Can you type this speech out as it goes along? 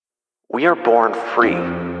We are born free.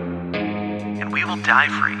 And we will die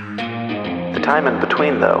free. The time in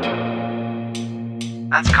between, though,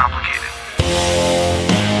 that's complicated.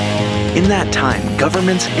 In that time,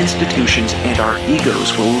 governments, institutions, and our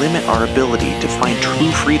egos will limit our ability to find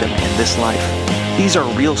true freedom in this life. These are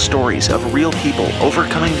real stories of real people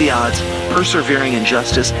overcoming the odds, persevering in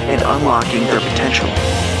justice, and unlocking their potential.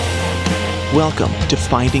 Welcome to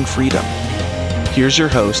Finding Freedom. Here's your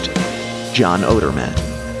host, John Odermatt.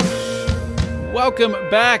 Welcome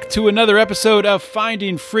back to another episode of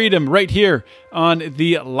Finding Freedom right here on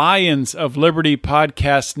the Lions of Liberty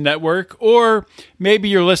Podcast Network, or maybe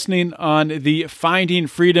you're listening on the Finding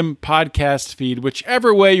Freedom podcast feed.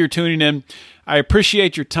 Whichever way you're tuning in, I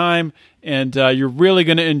appreciate your time, and you're really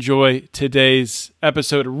going to enjoy today's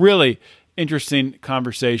episode. A really interesting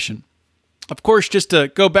conversation. Of course, just to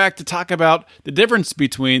go back to talk about the difference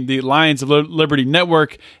between the Lions of Liberty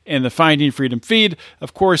Network and the Finding Freedom feed.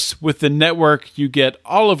 Of course, with the network, you get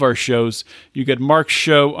all of our shows. You get Mark's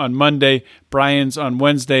show on Monday, Brian's on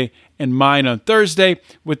Wednesday, and mine on Thursday.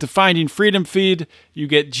 With the Finding Freedom feed, you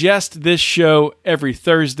get just this show every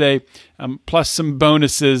Thursday, plus some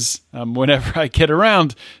bonuses whenever I get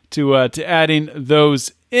around to adding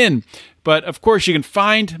those in. But of course, you can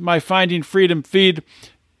find my Finding Freedom feed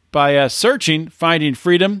by searching Finding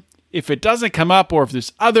Freedom. If it doesn't come up, or if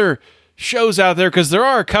there's other shows out there, because there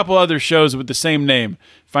are a couple other shows with the same name,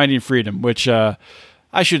 Finding Freedom, which I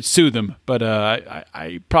should sue them, but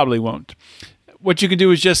I probably won't. What you can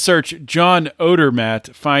do is just search John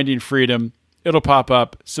Odermatt, Finding Freedom. It'll pop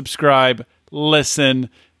up. Subscribe, listen,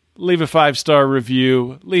 leave a 5-star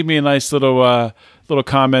review, leave me a nice little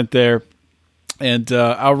comment there, and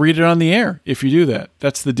I'll read it on the air if you do that.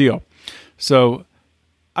 That's the deal. So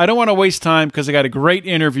I don't want to waste time because I got a great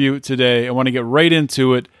interview today. I want to get right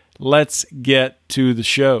into it. Let's get to the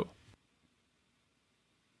show.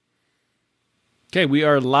 Okay, we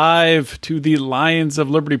are live to the Lions of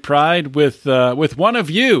Liberty Pride with one of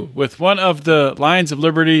the Lions of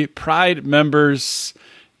Liberty Pride members,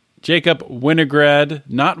 Jacob Winograd,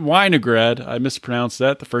 not Winograd. I mispronounced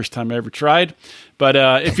that the first time I ever tried. But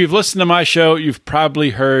if you've listened to my show, you've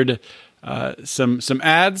probably heard some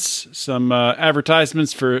ads, some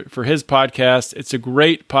advertisements for his podcast. It's a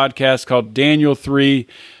great podcast called Daniel 3,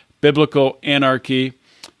 Biblical Anarchy.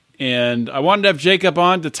 And I wanted to have Jacob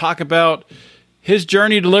on to talk about his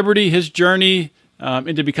journey to liberty, his journey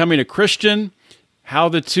into becoming a Christian, how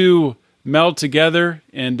the two meld together,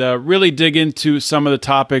 and really dig into some of the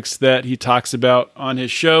topics that he talks about on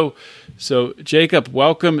his show. So, Jacob,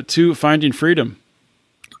 welcome to Finding Freedom.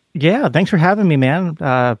 Yeah, thanks for having me, man.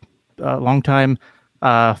 Longtime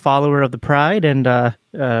follower of the Pride, and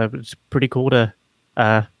it's pretty cool to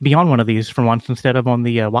be on one of these for once instead of on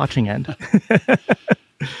the watching end.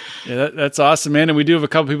 Yeah, that's awesome, man. And we do have a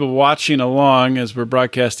couple people watching along as we're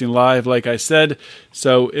broadcasting live, like I said.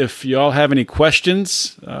 So if you all have any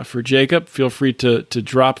questions for Jacob, feel free to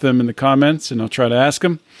drop them in the comments, and I'll try to ask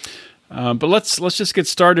them. But let's just get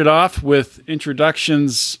started off with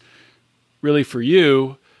introductions, really, for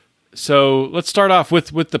you. So let's start off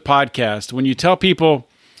with the podcast. When you tell people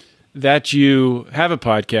that you have a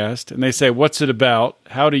podcast and they say, "What's it about?"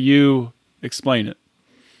 How do you explain it?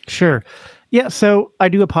 Sure. Yeah, so I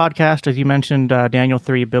do a podcast, as you mentioned, Daniel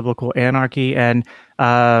 3, Biblical Anarchy, and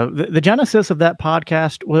the genesis of that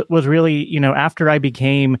podcast was really, after I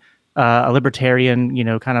became a libertarian,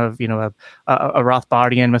 kind of, a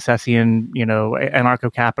Rothbardian, Misesian,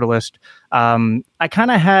 anarcho-capitalist, I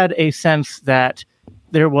kind of had a sense that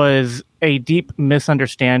there was a deep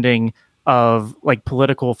misunderstanding of like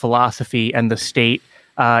political philosophy and the state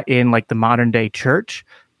in like the modern day church.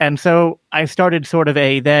 And so I started sort of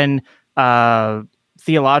a then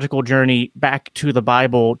theological journey back to the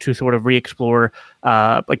Bible to sort of re-explore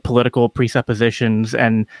like political presuppositions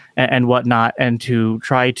and whatnot, and to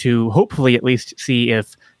try to hopefully at least see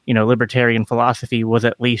if, libertarian philosophy was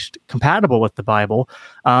at least compatible with the Bible.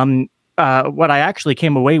 What I actually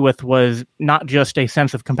came away with was not just a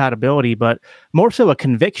sense of compatibility, but more so a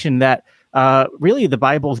conviction that really the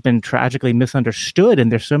Bible's been tragically misunderstood,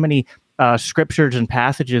 and there's so many scriptures and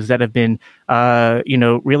passages that have been,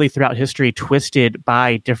 really throughout history twisted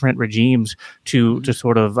by different regimes to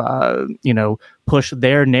sort of, push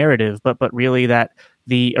their narrative, but really that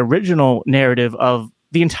the original narrative of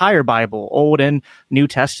the entire Bible, Old and New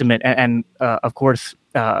Testament, and of course,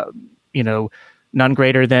 none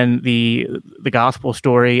greater than the gospel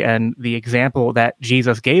story and the example that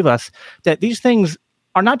Jesus gave us, that these things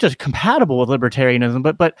are not just compatible with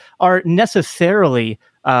libertarianism, but are necessarily,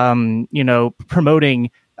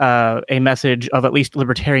 promoting a message of at least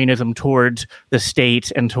libertarianism towards the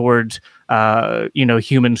state and towards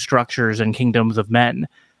human structures and kingdoms of men.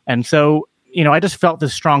 And so, I just felt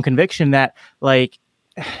this strong conviction that like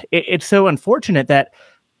it's so unfortunate that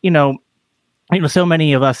so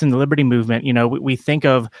many of us in the liberty movement, we think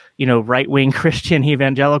of right-wing Christian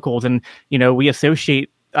evangelicals, and we associate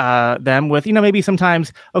them with maybe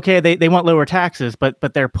sometimes they want lower taxes,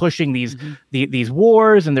 but they're pushing these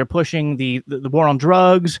wars, and they're pushing the war on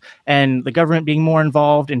drugs and the government being more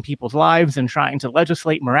involved in people's lives and trying to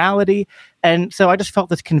legislate morality. And so I just felt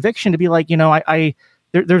this conviction to be like,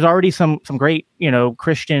 there's already some great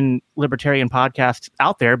Christian libertarian podcasts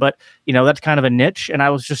out there, but that's kind of a niche. And I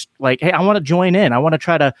was just like, hey, I want to join in. I want to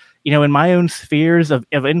try to in my own spheres of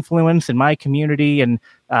influence in my community and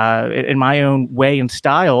in my own way and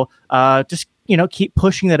style, just keep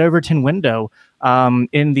pushing that Overton window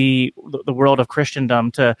in the world of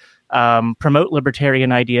Christendom to promote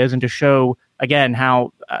libertarian ideas and to show again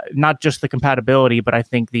how not just the compatibility, but I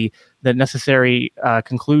think the necessary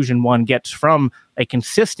conclusion one gets from a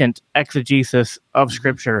consistent exegesis of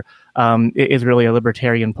Scripture is really a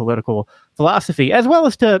libertarian political philosophy, as well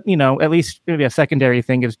as to at least maybe a secondary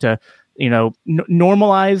thing is to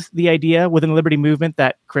normalize the idea within the liberty movement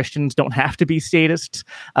that Christians don't have to be statists,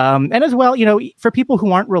 and as well for people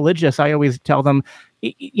who aren't religious, I always tell them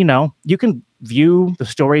you can view the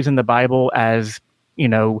stories in the Bible as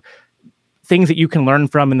things that you can learn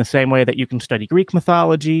from in the same way that you can study Greek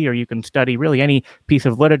mythology, or you can study really any piece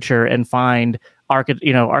of literature and find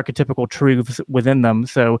archetypical truths within them.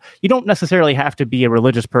 So you don't necessarily have to be a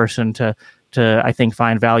religious person to I think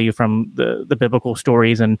find value from the biblical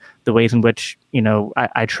stories and the ways in which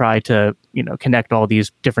I try to connect all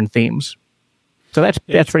these different themes. So that's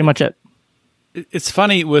pretty much it. It's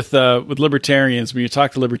funny with libertarians, when you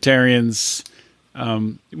talk to libertarians,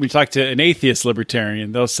 when you talk to an atheist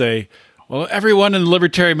libertarian, they'll say, well, everyone in the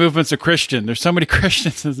libertarian movement's a Christian. There's so many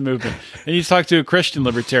Christians in this movement. And you talk to a Christian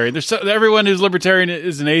libertarian, everyone who's libertarian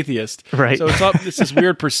is an atheist. Right. So it's this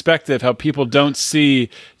weird perspective how people don't see,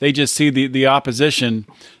 they just see the opposition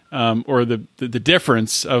or the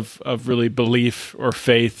difference of really belief or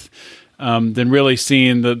faith than really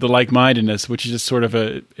seeing the like-mindedness, which is just sort of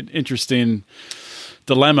an interesting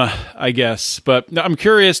dilemma, I guess. But I'm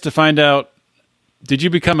curious to find out, did you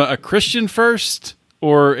become a Christian first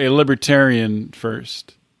or a libertarian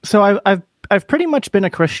first? So I've pretty much been a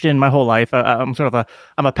Christian my whole life. I'm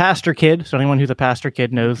a pastor kid. So anyone who's a pastor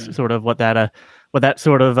kid knows sort of what that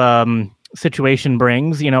sort of situation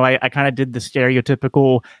brings. I kind of did the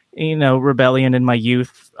stereotypical rebellion in my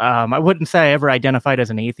youth. I wouldn't say I ever identified as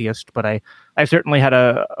an atheist, but I certainly had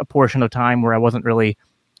a portion of time where I wasn't really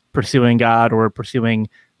pursuing God or pursuing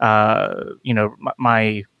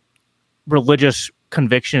my religious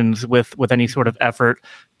convictions with any sort of effort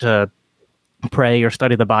to pray or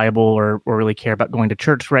study the Bible or really care about going to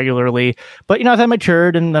church regularly. But as I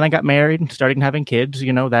matured and then I got married and started having kids,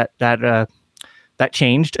 that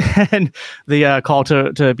changed, and the call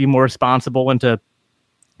to be more responsible and to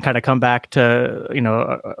kind of come back to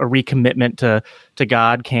a recommitment to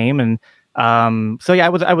God came. And I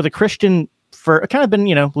was a Christian for kind of been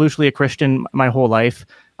loosely a Christian my whole life.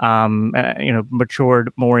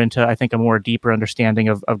 Matured more into, I think, a more deeper understanding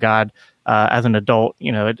of God as an adult.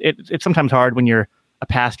 It's sometimes hard when you're a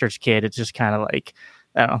pastor's kid. It's just kind of like,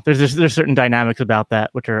 I don't know, there's certain dynamics about that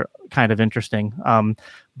which are kind of interesting.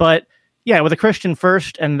 But yeah, I was a Christian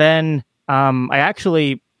first, and then I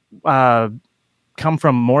actually come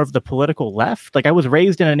from more of the political left. Like I was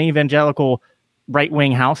raised in an evangelical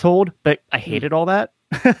right-wing household, but I hated all that.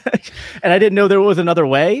 And I didn't know there was another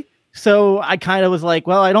way. So I kind of was like,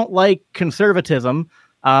 well, I don't like conservatism.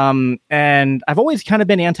 And I've always kind of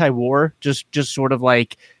been anti-war, just sort of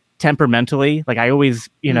like temperamentally. Like I always,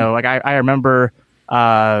 like I remember,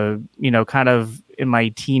 kind of in my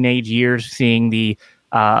teenage years seeing the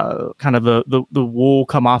kind of the wool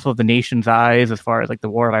come off of the nation's eyes as far as like the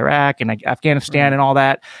war of Iraq and like Afghanistan and all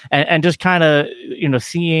that. And just kind of,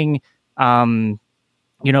 seeing, all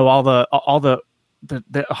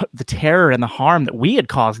the terror and the harm that we had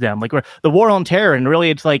caused them, like the war on terror. And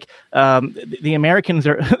really it's like the American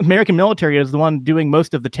military is the one doing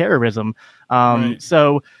most of the terrorism. Right.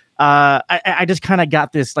 So I just kind of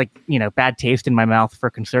got this bad taste in my mouth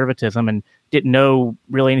for conservatism and didn't know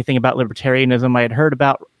really anything about libertarianism. I had heard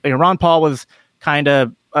about, Ron Paul was kind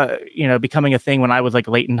of, becoming a thing when I was like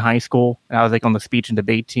late in high school, and I was like on the speech and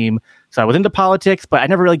debate team. So I was into politics, but I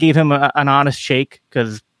never really gave him an honest shake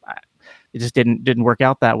because it just didn't work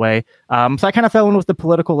out that way. So I kind of fell in with the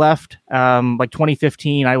political left. Like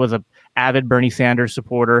 2015, I was a avid Bernie Sanders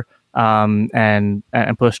supporter and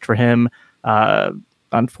pushed for him.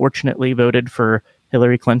 unfortunately voted for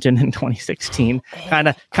Hillary Clinton in 2016, kind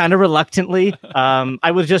of reluctantly.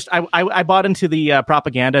 I bought into the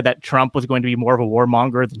propaganda that Trump was going to be more of a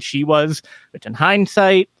warmonger than she was, which in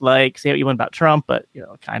hindsight, like, say what you want about Trump, but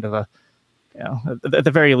kind of at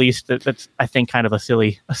the very least, that's, I think, kind of a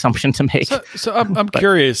silly assumption to make. So I'm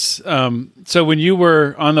curious. So when you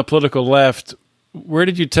were on the political left, where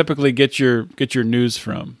did you typically get your news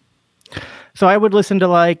from? So I would listen to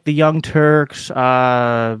like the Young Turks,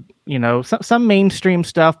 some mainstream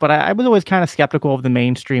stuff, but I was always kind of skeptical of the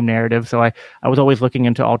mainstream narrative. So I was always looking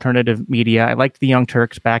into alternative media. I liked the Young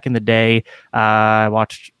Turks back in the day. I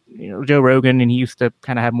watched Joe Rogan, and he used to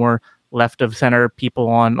kind of have more left of center people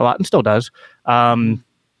on a lot, and still does. I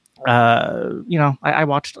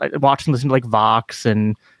watched and listened to like Vox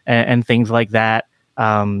and things like that.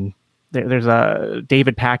 There's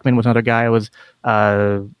David Pakman was another guy I was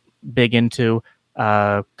big into.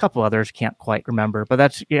 A couple others, can't quite remember, but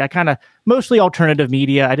that's kind of mostly alternative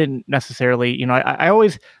media. I didn't necessarily, I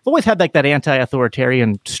always had like that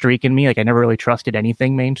anti-authoritarian streak in me. Like I never really trusted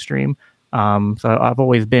anything mainstream. So I've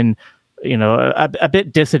always been, a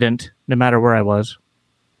bit dissident no matter where I was.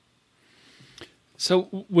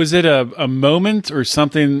 So was it a moment or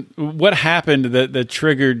something? What happened that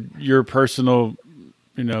triggered your personal,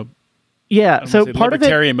 Yeah. So part of it,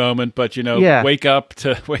 libertarian moment, but wake up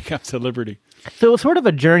to liberty. So it was sort of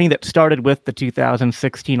a journey that started with the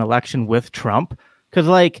 2016 election with Trump, because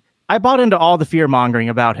like I bought into all the fear mongering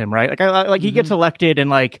about him, right? Like he gets elected,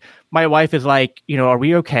 and like my wife is like, are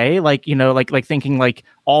we okay? Like like thinking like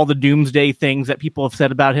all the doomsday things that people have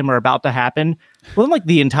said about him are about to happen. Well, then like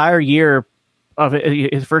the entire year of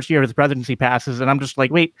his first year of his presidency passes, and I'm just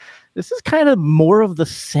like, wait, this is kind of more of the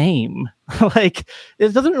same. Like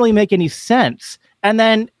it doesn't really make any sense. And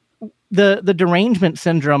then the derangement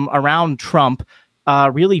syndrome around Trump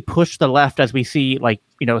really pushed the left, as we see, like,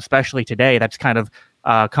 especially today. That's kind of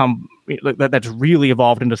that's really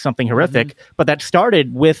evolved into something horrific. But that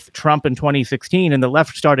started with Trump in 2016, and the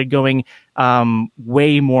left started going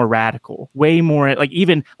way more radical, way more like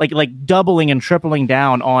even like doubling and tripling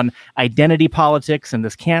down on identity politics and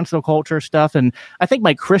this cancel culture stuff. And I think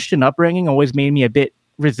my Christian upbringing always made me a bit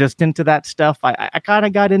resistant to that stuff. I kind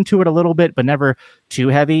of got into it a little bit, but never too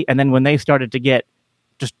heavy. And then when they started to get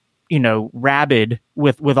just rabid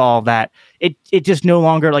with all that, it just no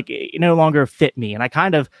longer fit me. And I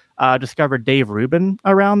kind of discovered Dave Rubin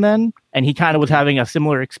around then, and he kind of was having a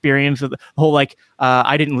similar experience of the whole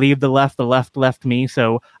I didn't leave the left left me.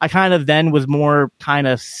 So I kind of then was more kind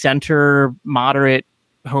of center, moderate,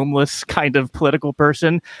 homeless kind of political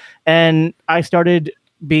person, and I started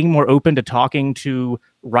being more open to talking to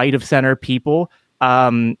right of center people.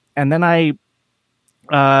 And then I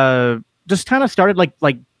just kind of started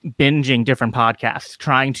like binging different podcasts,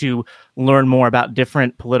 trying to learn more about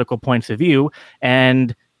different political points of view.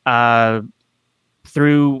 And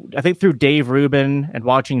through Dave Rubin and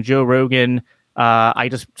watching Joe Rogan, I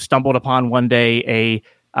just stumbled upon one day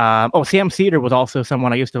Sam Cedar was also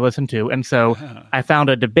someone I used to listen to. And so I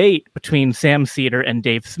found a debate between Sam Cedar and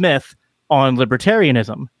Dave Smith on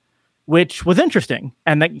libertarianism, which was interesting.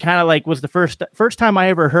 And that kind of like was the first time I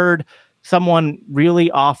ever heard someone really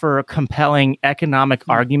offer compelling economic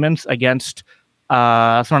arguments against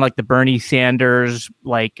sort of like the Bernie Sanders,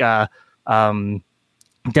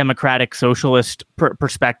 democratic socialist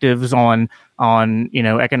perspectives on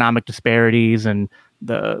economic disparities and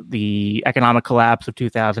the economic collapse of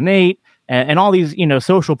 2008 and all these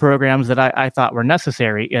social programs that I thought were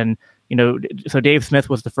necessary. And so Dave Smith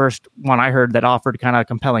was the first one I heard that offered kind of a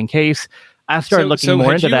compelling case. I started looking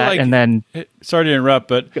more into that, and then sorry to interrupt,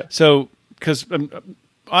 but because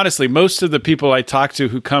honestly, most of the people I talk to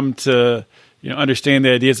who come to understand the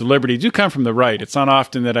ideas of liberty do come from the right. It's not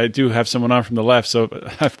often that I do have someone on from the left, so I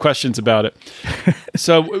have questions about it.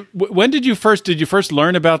 So when did you first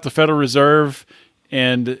learn about the Federal Reserve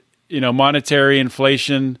and monetary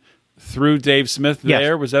inflation through Dave Smith? Yes.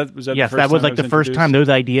 There was that. Yes, the first that was time like the first time those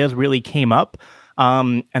ideas really came up.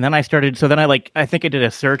 And then I started. So then I think I did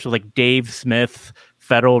a search of like Dave Smith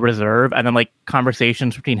Federal Reserve, and then like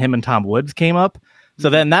conversations between him and Tom Woods came up.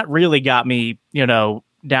 So then that really got me,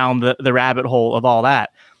 down the rabbit hole of all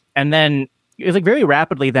that. And then it was like very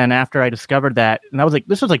rapidly then after I discovered that, and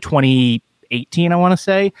this was like 2018, I want to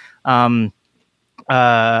say.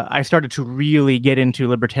 I started to really get into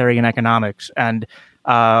libertarian economics, and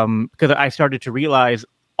because I started to realize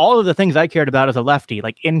all of the things I cared about as a lefty,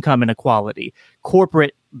 like income inequality,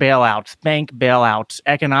 corporate bailouts, bank bailouts,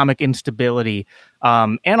 economic instability,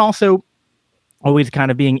 and also always kind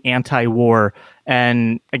of being anti-war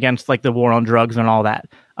and against like the war on drugs and all that.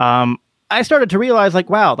 I started to realize, like,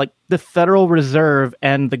 wow, like the Federal Reserve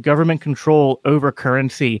and the government control over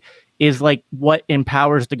currency is like what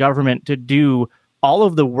empowers the government to do all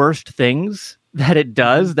of the worst things that it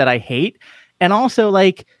does that I hate. And also,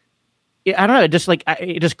 like, I don't know,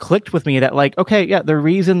 it just clicked with me that, like, okay, yeah, the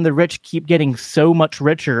reason the rich keep getting so much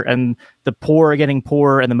richer and the poor are getting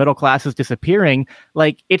poorer and the middle class is disappearing,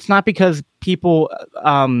 like, it's not because people,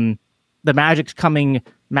 the magic's coming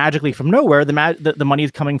magically from nowhere. The money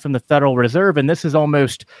is coming from the Federal Reserve, and this is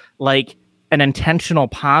almost like an intentional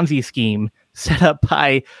Ponzi scheme set up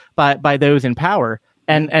by those in power.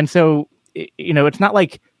 And so, you know, it's not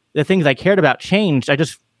like the things I cared about changed. I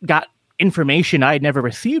just got information I had never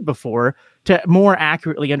received before to more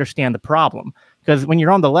accurately understand the problem. Because when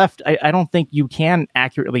you're on the left, I don't think you can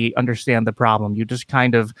accurately understand the problem. You just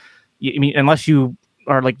kind of, I mean, unless you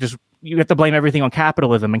are like just, you have to blame everything on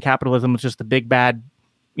capitalism, and capitalism is just the big bad,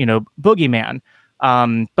 you know, boogeyman.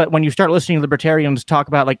 But when you start listening to libertarians talk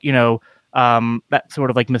about, like, you know, that sort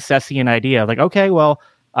of like Misesian idea, like, okay, well,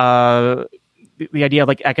 the idea of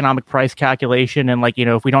like economic price calculation and, like, you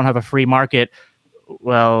know, if we don't have a free market,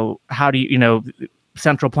 well, how do you know,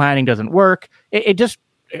 central planning doesn't work. It just,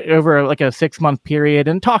 over like a 6-month period,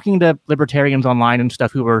 and talking to libertarians online and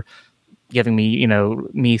stuff who were giving me, you know,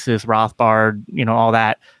 Mises, Rothbard, you know, all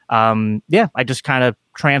that. Yeah, I just kind of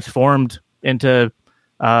transformed into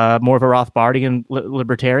more of a Rothbardian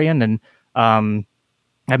libertarian. And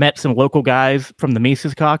I met some local guys from the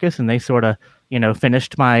Mises caucus, and they sort of, you know,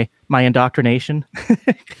 finished my indoctrination.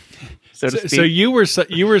 So you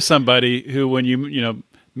were somebody who, when you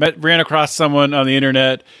ran across someone on the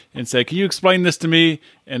internet and said, "Can you explain this to me?"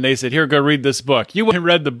 and they said, "Here, go read this book." You went and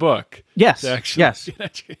read the book. Yes. Actually. Yes.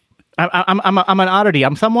 I'm an oddity.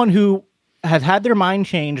 I'm someone who has had their mind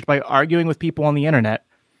changed by arguing with people on the internet.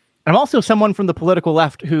 I'm also someone from the political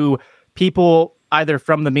left who people either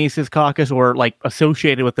from the Mises caucus or like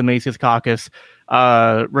associated with the Mises caucus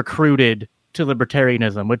recruited to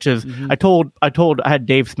libertarianism, which is, I had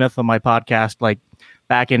Dave Smith on my podcast like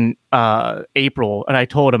back in April, and I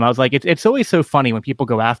told him, I was like, it's always so funny when people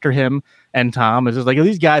go after him and Tom. It's just like,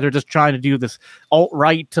 these guys are just trying to do this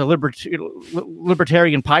alt-right to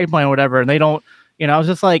libertarian pipeline or whatever, and they don't, you know, I was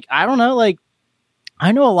just like, I don't know, like,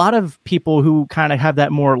 I know a lot of people who kind of have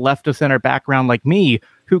that more left of center background like me,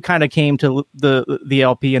 who kind of came to the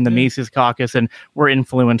LP and the Mises caucus and were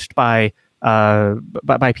influenced by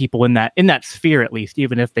people in that sphere, at least,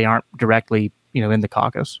 even if they aren't directly, you know, in the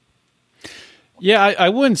caucus. Yeah, I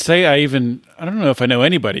wouldn't say I don't know if I know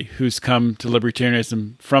anybody who's come to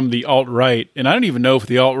libertarianism from the alt-right, and I don't even know if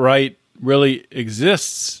the alt-right really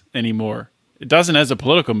exists anymore. It doesn't as a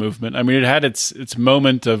political movement. I mean, it had its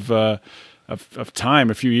moment of time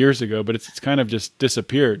a few years ago, but it's kind of just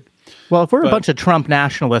disappeared. Well, if we're a bunch of Trump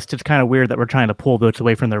nationalists, it's kind of weird that we're trying to pull votes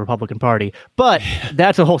away from the Republican Party. But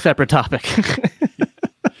that's a whole separate topic.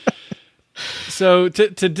 So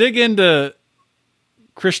to dig into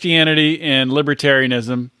Christianity and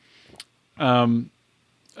libertarianism,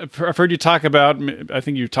 I've heard you talk about, I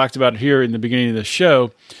think you talked about it here in the beginning of the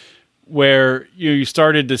show, where you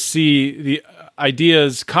started to see the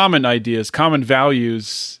common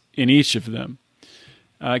values in each of them.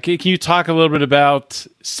 Can you talk a little bit about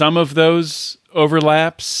some of those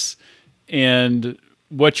overlaps and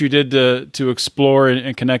what you did to explore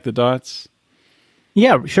and connect the dots?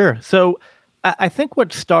 Yeah, sure. So I think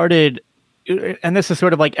what started, and this is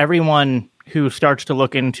sort of like everyone who starts to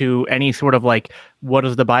look into any sort of like, what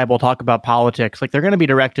does the Bible talk about politics? Like, they're going to be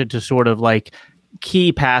directed to sort of like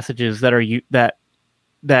key passages that are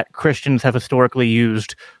that Christians have historically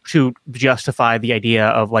used to justify the idea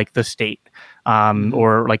of like the state,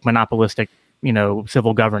 or like monopolistic, you know,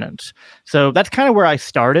 civil governance. So that's kind of where I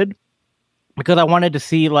started, because I wanted to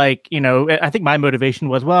see, like, you know, I think my motivation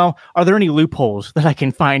was, well, are there any loopholes that I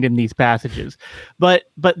can find in these passages? But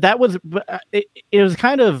that was, it was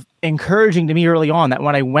kind of encouraging to me early on that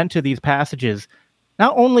when I went to these passages,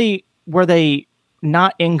 not only were they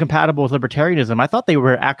not incompatible with libertarianism, I thought they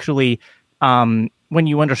were actually, when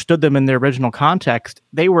you understood them in their original context,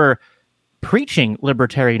 they were preaching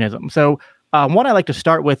libertarianism. So one I like to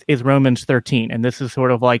start with is Romans 13, and this is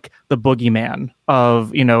sort of like the boogeyman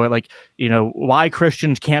of, you know, like, you know, why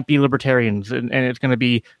Christians can't be libertarians, and it's going to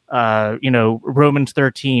be, you know, Romans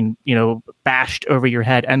 13, you know, bashed over your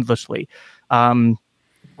head endlessly. And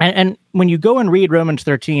when you go and read Romans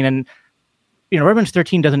 13, and, you know, Romans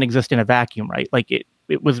 13 doesn't exist in a vacuum, right? Like it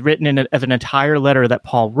was written as an entire letter that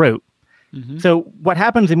Paul wrote. Mm-hmm. So what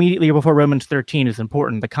happens immediately before Romans 13 is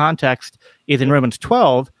important. The context is in Romans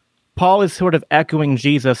 12. Paul is sort of echoing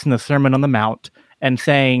Jesus in the Sermon on the Mount and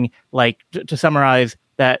saying, like, to summarize,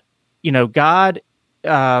 that, you know, God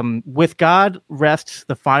with God rests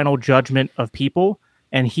the final judgment of people,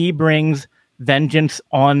 and he brings vengeance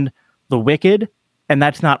on the wicked. And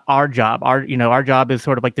that's not our job. Our job is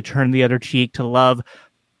sort of like to turn the other cheek, to love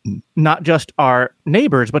not just our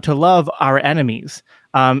neighbors, but to love our enemies,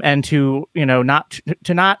 and to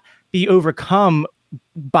not be overcome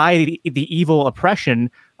by the evil oppression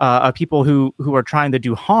of people who are trying to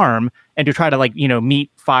do harm, and to try to meet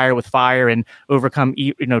fire with fire and overcome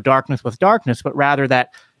darkness with darkness, but rather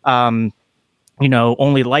that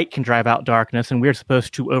only light can drive out darkness, and we're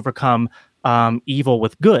supposed to overcome evil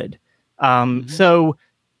with good. So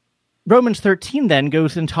Romans 13 then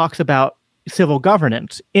goes and talks about civil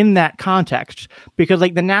governance in that context, because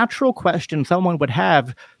the natural question someone would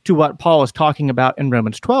have to what Paul is talking about in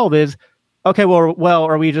Romans 12 is, okay, well,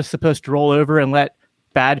 are we just supposed to roll over and let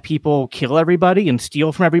bad people kill everybody and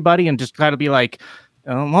steal from everybody and just kind of be like,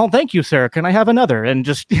 well, thank you, sir, can I have another? And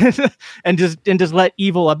just and just let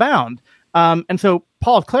evil abound. And so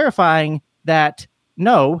Paul's clarifying that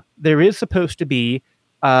no, there is supposed to be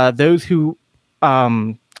those who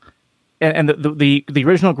and the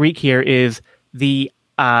original Greek here is the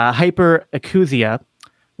hyperacusia,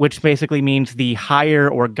 which basically means the higher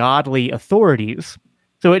or godly authorities.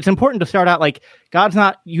 So it's important to start out God's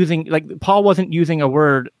not using, Paul wasn't using a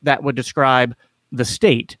word that would describe the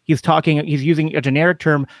state. He's using a generic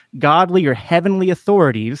term, godly or heavenly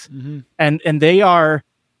authorities, and they are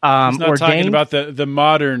He's not ordained. talking about the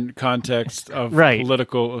modern context of Right.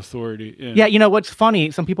 political authority. Yeah, what's funny,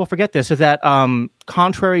 some people forget this, is that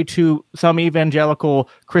contrary to some evangelical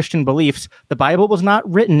Christian beliefs, the Bible was not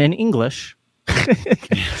written in English.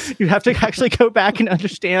 You have to actually go back and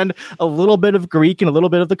understand a little bit of Greek and a little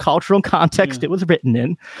bit of the cultural context it was written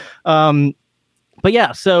in. But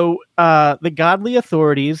yeah, so the godly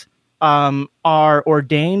authorities are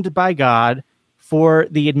ordained by God for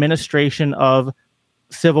the administration of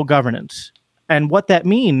civil governance. And what that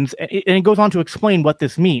means, and it goes on to explain what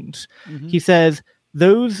this means. He says,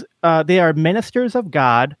 they are ministers of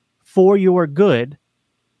God for your good.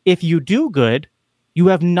 If you do good, you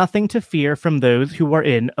have nothing to fear from those who are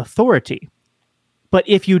in authority. But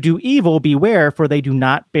if you do evil, beware, for they do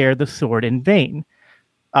not bear the sword in vain.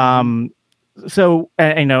 So,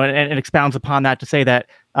 and it expounds upon that to say that,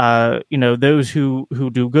 those who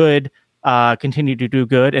do good continue to do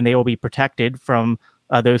good, and they will be protected from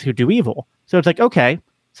those who do evil. So it's okay,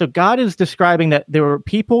 so God is describing that there are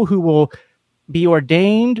people who will be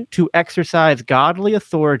ordained to exercise godly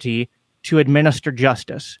authority to administer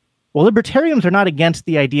justice. Well, libertarians are not against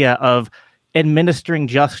the idea of administering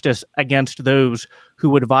justice against those who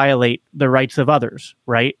would violate the rights of others,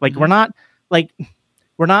 right? We're not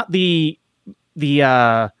the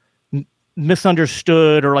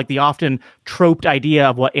misunderstood or the often troped idea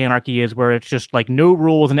of what anarchy is, where it's just no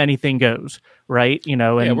rules and anything goes, right?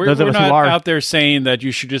 And we're those of us not who are out there saying that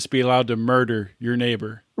you should just be allowed to murder your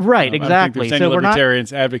neighbor. Right, I don't exactly. think there's any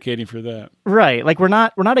libertarians advocating for that. Right. We're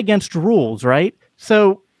not against rules, right?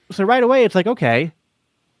 So right away it's okay,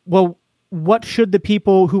 well, what should the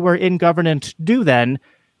people who are in governance do then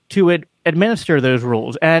to administer those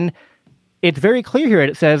rules? And it's very clear here.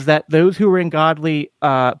 It says that those who are in godly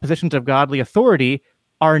positions of godly authority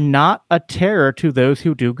are not a terror to those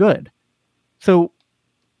who do good. So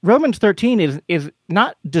Romans 13 is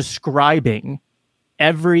not describing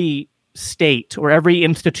every state or every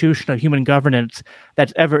institution of human governance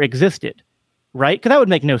that's ever existed, right? Because that would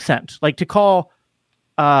make no sense. To call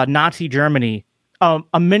Nazi Germany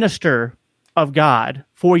a minister of God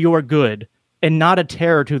for your good and not a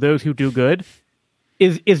terror to those who do good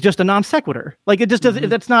is just a non sequitur. It just does.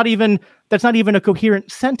 That's not even a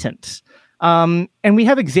coherent sentence. And we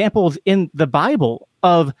have examples in the Bible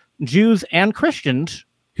of Jews and Christians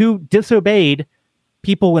who disobeyed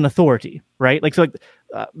people in authority, right?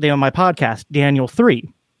 On my podcast, Daniel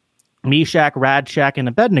 3, Meshach, Radshach, and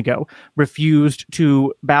Abednego refused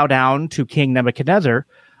to bow down to King Nebuchadnezzar,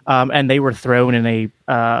 and they were thrown in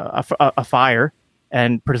a fire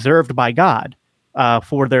and preserved by God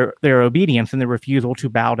for their obedience and their refusal to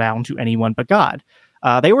bow down to anyone but God.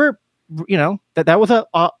 They were, that was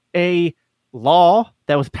a law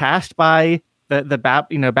that was passed by the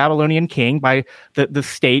Babylonian king, by the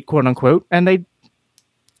state, quote unquote, and they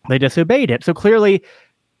disobeyed it. So clearly,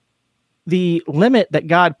 the limit that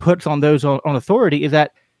God puts on those on authority is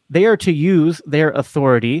that they are to use their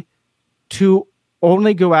authority to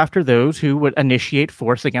only go after those who would initiate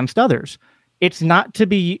force against others. It's not to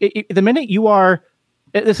be the minute you are.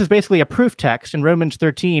 This is basically a proof text, and Romans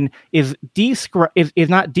 13 is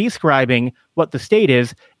not describing what the state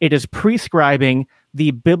is. It is prescribing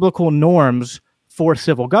the biblical norms for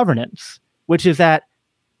civil governance, which is that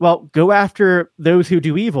well, go after those who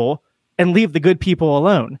do evil and leave the good people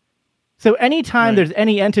alone. So anytime there's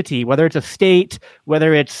any entity, whether it's a state,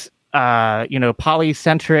 whether it's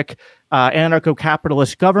polycentric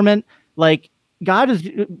anarcho-capitalist government, like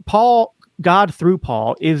God through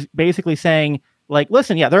Paul is basically saying, like,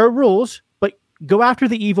 listen, yeah, there are rules, but go after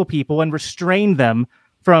the evil people and restrain them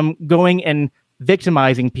from going and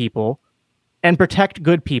victimizing people and protect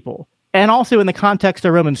good people. And also in the context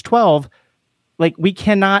of Romans 12, like, we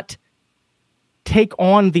cannot take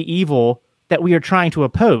on the evil that we are trying to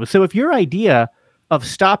oppose. So if your idea of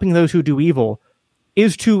stopping those who do evil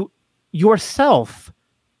is to yourself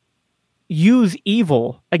use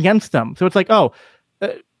evil against them. So it's like,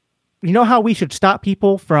 you know how we should stop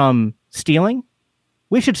people from stealing?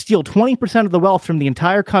 We should steal 20% of the wealth from the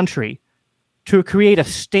entire country to create a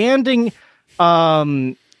standing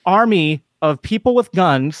army of people with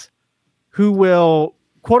guns who will,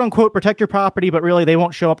 quote unquote, protect your property, but really they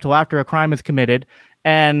won't show up till after a crime is committed,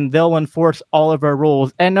 and they'll enforce all of our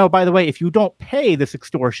rules. And no, by the way, if you don't pay this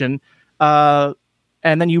extortion, and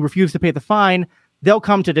then you refuse to pay the fine, they'll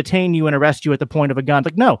come to detain you and arrest you at the point of a gun.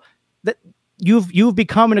 Like, no, that you've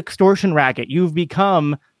become an extortion racket. You've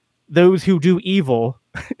become those who do evil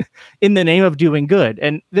in the name of doing good.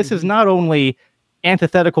 And this is not only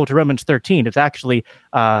antithetical to Romans 13, it's actually,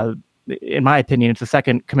 in my opinion, it's a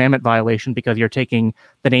second commandment violation, because you're taking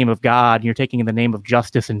the name of God, you're taking the name of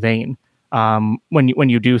justice in vain when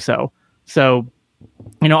you do so. So,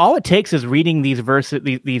 all it takes is reading these verses,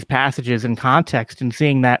 these passages in context, and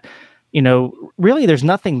seeing that, really there's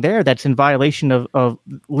nothing there that's in violation of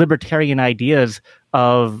libertarian ideas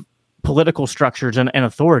of political structures and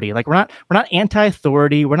authority. Like, we're not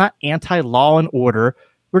anti-authority, we're not anti-law and order.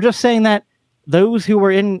 We're just saying that those who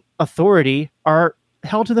are in authority are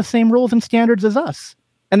held to the same rules and standards as us,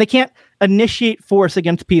 and they can't initiate force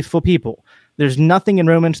against peaceful people. There's nothing in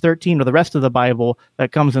Romans 13 or the rest of the Bible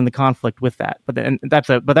that comes into conflict with that. But that's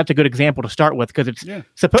a good example to start with, because it's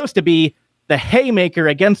supposed to be the haymaker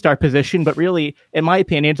against our position, but really, in my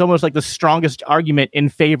opinion, it's almost like the strongest argument in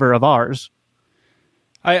favor of ours.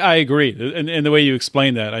 I agree, and the way you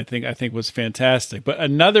explained that, I think was fantastic. But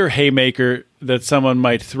another haymaker that someone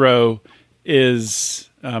might throw is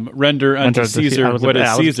render unto Caesar what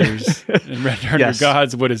is Caesar's, and render unto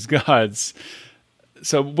God's what is God's.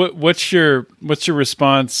 So, what's your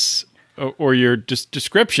response or your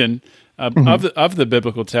description of the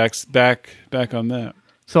biblical text back on that?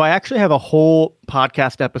 So I actually have a whole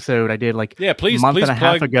podcast episode I did please a month and a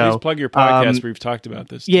half ago. Please plug your podcast where you've talked about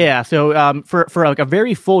this. Yeah, so for like a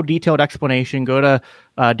very full detailed explanation, go to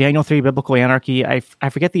Daniel 3 Biblical Anarchy. I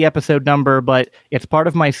forget the episode number, but it's part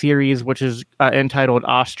of my series, which is entitled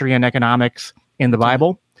Austrian Economics in the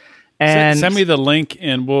Bible. And send me the link,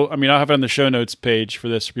 and I'll have it on the show notes page for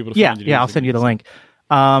this for people to find it. Yeah, I'll send you the link.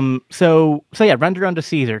 So render unto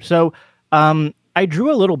Caesar. So I drew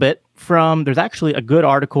a little bit from, there's actually a good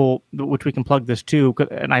article, which we can plug this to,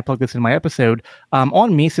 and I plug this in my episode,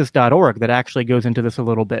 on Mises.org that actually goes into this a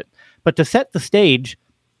little bit. But to set the stage,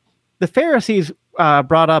 the Pharisees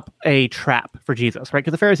brought up a trap for Jesus, right?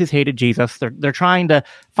 Because the Pharisees hated Jesus. They're trying to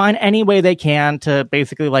find any way they can to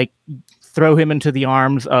basically throw him into the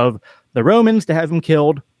arms of the Romans to have him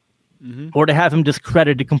killed, or to have him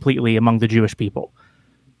discredited completely among the Jewish people.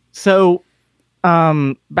 So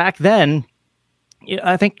back then,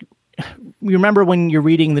 I think you remember when you're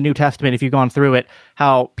reading the New Testament, if you've gone through it,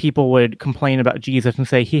 how people would complain about Jesus and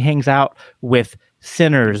say he hangs out with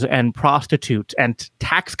sinners and prostitutes and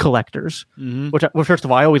tax collectors, which first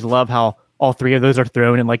of all, I always love how all three of those are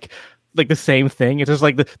thrown in like the same thing. It's just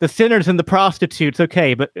like the sinners and the prostitutes,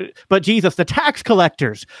 okay, but Jesus, the tax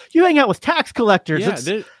collectors, you hang out with tax collectors.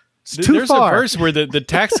 Yeah, there's a verse where the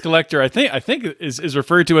tax collector, I think is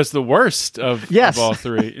referred to as the worst of all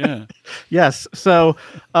three. Yeah. Yes. So,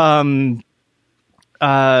 so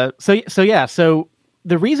the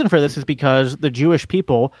reason for this is because the Jewish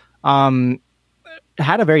people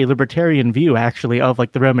had a very libertarian view, actually, of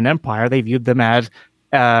the Roman Empire. They viewed them as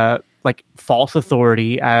false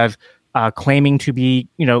authority, as claiming to be,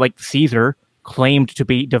 Caesar claimed to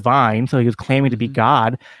be divine, so he was claiming to be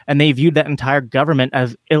God, and they viewed that entire government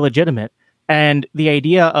as illegitimate. And the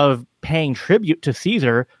idea of paying tribute to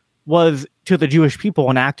Caesar was, to the Jewish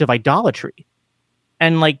people, an act of idolatry.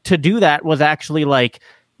 And to do that was actually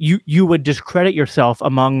you would discredit yourself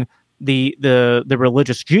among the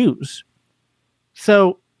religious Jews.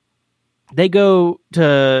 So they go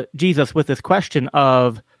to Jesus with this question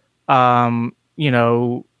of,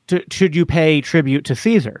 should you pay tribute to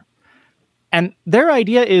Caesar? And their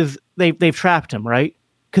idea is they've trapped him, right?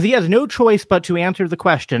 Because he has no choice but to answer the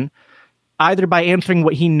question, either by answering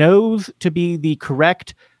what he knows to be the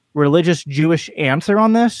correct religious Jewish answer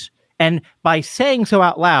on this. And by saying so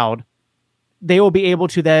out loud, they will be able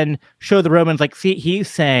to then show the Romans, like, see, he's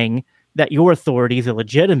saying that your authority is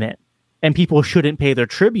illegitimate and people shouldn't pay their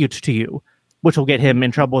tributes to you, which will get him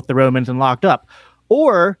in trouble with the Romans and locked up.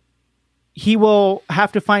 Or he will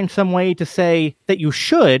have to find some way to say that you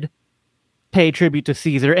should pay tribute to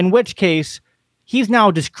Caesar, in which case he's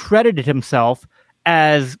now discredited himself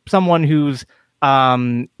as someone who's,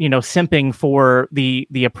 simping for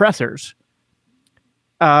the oppressors.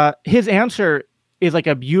 His answer is like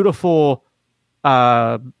a beautiful,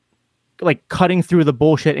 like cutting through the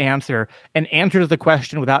bullshit answer and answers the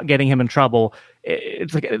question without getting him in trouble.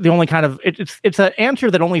 It's like the only kind of, it's an answer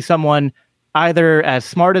that only someone either as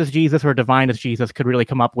smart as Jesus or divine as Jesus could really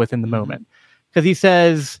come up with in the moment. Because he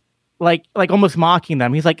says, like almost mocking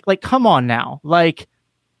them. He's like, come on now, like,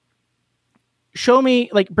 show me,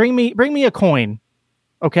 like, bring me a coin,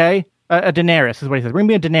 okay? A denarius is what he says. Bring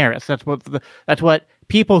me a denarius. That's what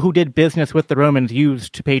people who did business with the Romans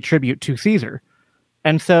used to pay tribute to Caesar.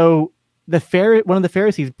 And so one of the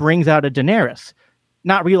Pharisees brings out a denarius,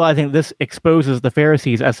 not realizing that this exposes the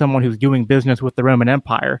Pharisees as someone who's doing business with the Roman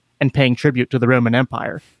Empire and paying tribute to the Roman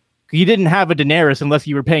Empire. You didn't have a denarius unless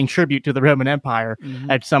you were paying tribute to the Roman Empire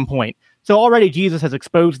at some point. So already Jesus has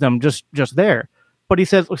exposed them just there. But he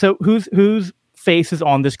says, so whose face is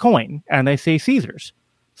on this coin? And they say Caesar's.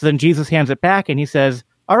 So then Jesus hands it back and he says,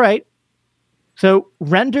 all right, so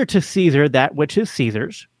render to Caesar that which is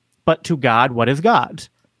Caesar's, but to God what is God's.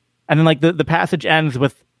 And then like the passage ends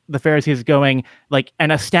with the Pharisees going like,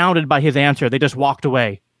 and astounded by his answer, they just walked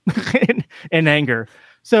away in anger.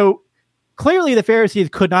 So clearly the Pharisees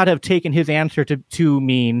could not have taken his answer to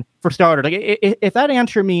mean, for starters, like if that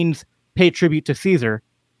answer means pay tribute to Caesar,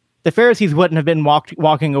 the Pharisees wouldn't have been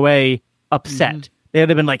walking away upset. They would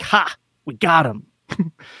have been like, ha, we got him.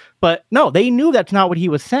 But no, they knew that's not what he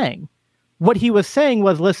was saying. What he was saying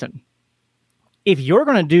was, listen, if you're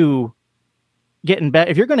going to get in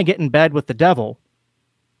bed with the devil,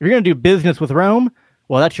 if you're going to do business with Rome,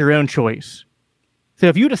 well, that's your own choice. So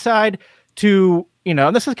if you decide to,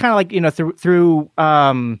 and this is kind of like, through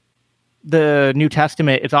the New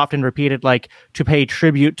Testament, it's often repeated like to pay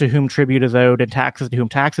tribute to whom tribute is owed and taxes to whom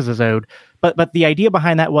taxes is owed. But the idea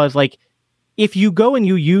behind that was like, if you go and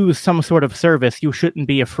you use some sort of service, you shouldn't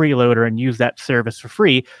be a freeloader and use that service for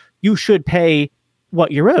free. You should pay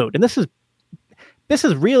what you're owed. And this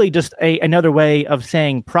is really just another way of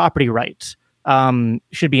saying property rights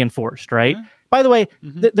should be enforced, right? Mm-hmm. By the way,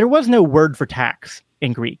 there was no word for tax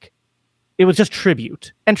in Greek. It was just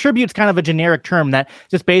tribute. And tribute's kind of a generic term that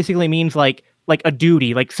just basically means like a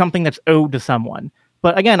duty, like something that's owed to someone.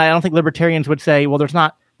 But again, I don't think libertarians would say, well,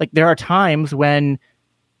 there are times when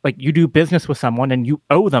like you do business with someone and you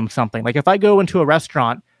owe them something. Like if I go into a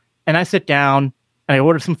restaurant and I sit down and I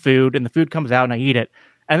order some food and the food comes out and I eat it,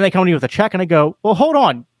 and then they come to me with a check and I go, well, hold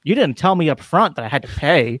on, you didn't tell me up front that I had to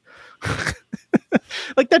pay.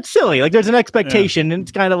 Like that's silly. Like there's an expectation, and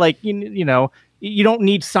it's kind of like, you don't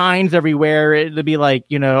need signs everywhere to be like,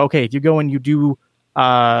 okay, if you go and you do,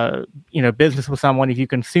 business with someone, if you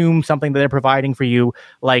consume something that they're providing for you,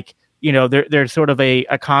 like, there's sort of a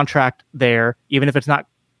contract there, even if it's not,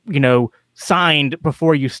 signed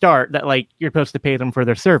before you start, that like you're supposed to pay them for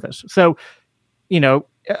their service. So,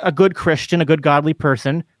 a good Christian, a good godly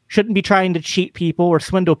person shouldn't be trying to cheat people or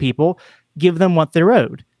swindle people, give them what they're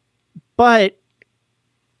owed. But,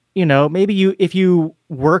 maybe if you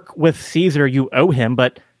work with Caesar, you owe him,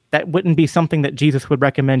 but that wouldn't be something that Jesus would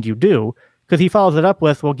recommend you do, because he follows it up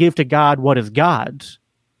with, well, give to God what is God's.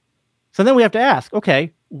 So then we have to ask,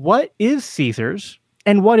 okay, what is Caesar's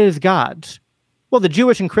and what is God's? Well, the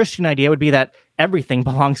Jewish and Christian idea would be that everything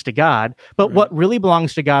belongs to God, but right. What really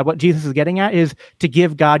belongs to God, what Jesus is getting at, is to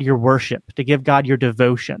give God your worship, to give God your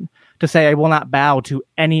devotion, to say, I will not bow to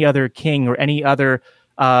any other king or any other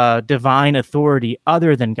divine authority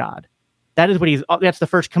other than God. That is that's the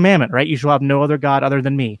first commandment, right? You shall have no other God other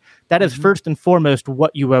than me. That is first and foremost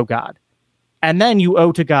what you owe God. And then you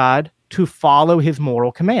owe to God to follow his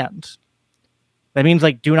moral commands. That means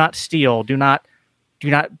like, do not steal, do not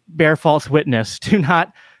bear false witness, do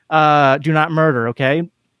not murder. Okay.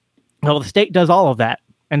 Well, the state does all of that.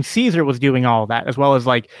 And Caesar was doing all of that, as well as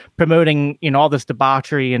like promoting, all this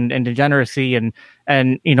debauchery and degeneracy and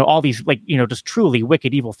all these like, just truly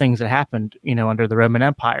wicked, evil things that happened, under the Roman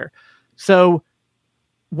Empire. So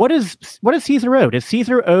what is Caesar owed? Is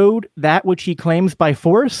Caesar owed that which he claims by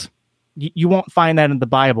force? You won't find that in the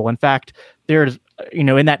Bible. In fact, there's,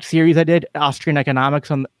 in that series I did, Austrian Economics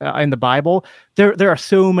in the Bible, there are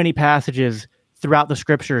so many passages throughout the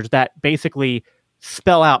scriptures that basically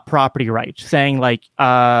spell out property rights, saying like,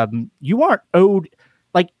 you aren't owed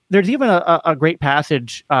like there's even a great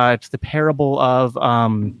passage. It's the parable of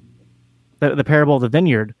the parable of the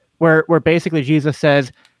vineyard, where basically Jesus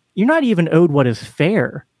says, "You're not even owed what is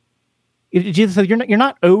fair." Jesus says, "You're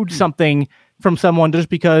not owed something from someone just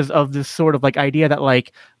because of this sort of like idea that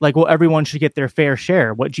like well, everyone should get their fair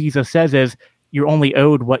share." What Jesus says is you're only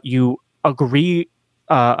owed what you agree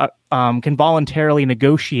can voluntarily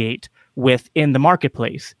negotiate with in the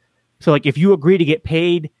marketplace. So like if you agree to get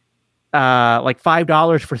paid like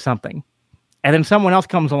 $5 for something, and then someone else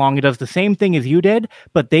comes along and does the same thing as you did,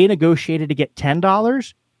 but they negotiated to get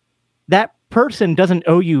 $10, that person doesn't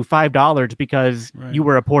owe you $5 because you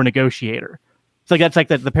were a poor negotiator. So that's like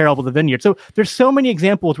the parable of the vineyard. So there's so many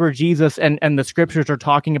examples where Jesus and the scriptures are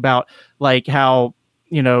talking about like how,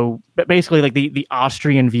 basically like the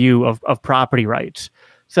Austrian view of property rights.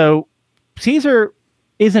 So Caesar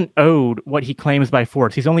isn't owed what he claims by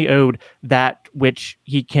force. He's only owed that which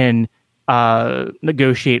he can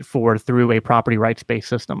negotiate for through a property rights-based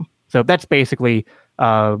system. So that's basically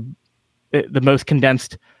the most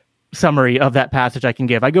condensed summary of that passage I can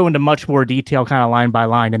give. I go into much more detail, kind of line by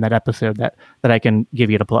line in that episode that I can give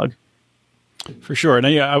you to plug. For sure. And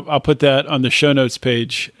I'll put that on the show notes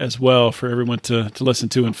page as well for everyone to listen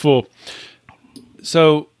to in full.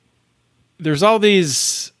 So there's all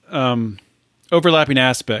these overlapping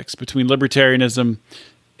aspects between libertarianism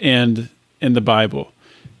and the Bible.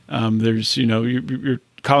 There's, you're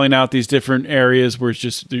calling out these different areas where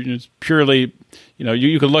it's purely,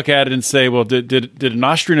 you could look at it and say, well, did an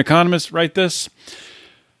Austrian economist write this?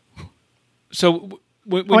 So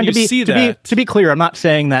when you see that... To be clear, I'm not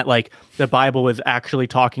saying that like the Bible is actually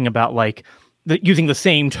talking about like using the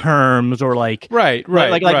same terms or like... Right.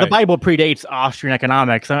 Like the Bible predates Austrian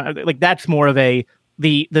economics. Like that's more of the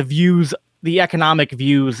views, the economic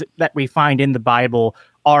views that we find in the Bible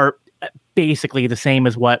are basically the same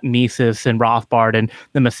as what Mises and Rothbard and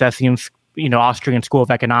the Misesian, Austrian School of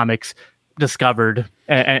Economics discovered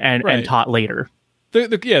and taught later.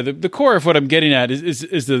 The core of what I'm getting at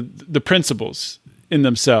is the principles in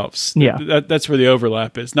themselves. Yeah, that's where the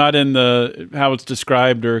overlap is, not in the how it's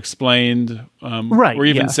described or explained, or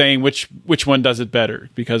even saying which one does it better.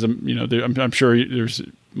 Because I'm sure there's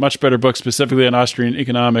much better books specifically on Austrian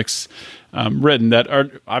economics written that are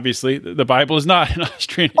obviously the Bible is not an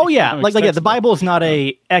Austrian. Oh yeah, the Bible is not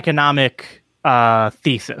a economic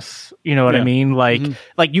thesis. You know what I mean? Like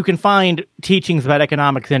you can find teachings about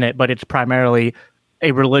economics in it, but it's primarily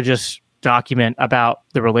a religious document about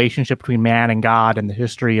the relationship between man and God and the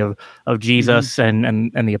history of Jesus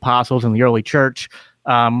and the apostles and the early church.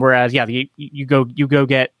 Whereas, you go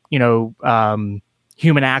get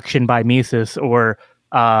Human Action by Mises or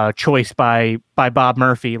Choice by Bob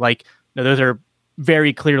Murphy. Like those are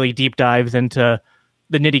very clearly deep dives into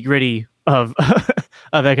the nitty gritty of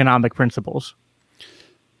of economic principles.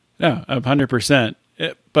 Yeah, 100%.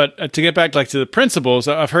 But to get back to the principles,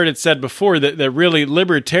 I've heard it said before that really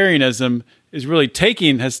libertarianism is really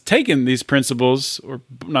has taken these principles, or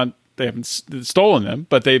not, they haven't stolen them,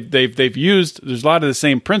 but they've used. There's a lot of the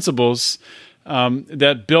same principles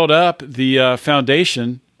that build up the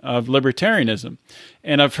foundation of libertarianism,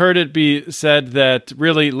 and I've heard it be said that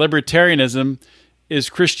really libertarianism is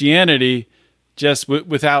Christianity just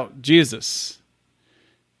without Jesus.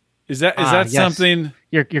 Is that yes. something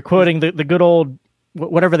you're quoting the good old,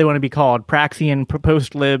 whatever they want to be called, Praxian,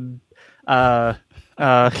 post-lib,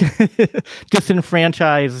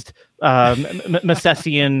 disenfranchised,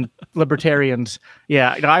 Misesian libertarians.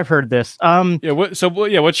 Yeah, I've heard this. What's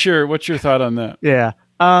your thought on that? Yeah.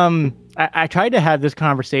 I tried to have this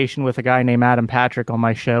conversation with a guy named Adam Patrick on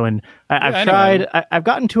my show, and I've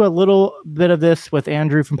gotten to a little bit of this with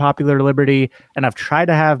Andrew from Popular Liberty, and I've tried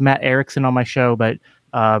to have Matt Erickson on my show, but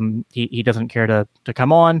he doesn't care to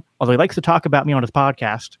come on, although he likes to talk about me on his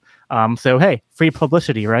podcast. So hey, free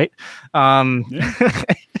publicity, right?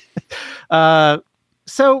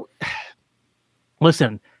 So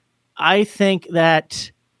listen, I think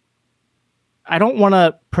that I don't want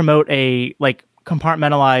to promote a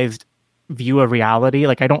compartmentalized view of reality.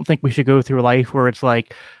 I don't think we should go through life where it's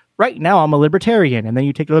like, right now I'm a libertarian, and then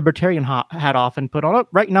you take the libertarian hat off and put on, oh,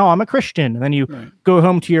 right now I'm a Christian, and then you go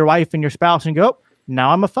home to your wife and your spouse and go, oh,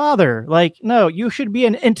 now I'm a father. No, you should be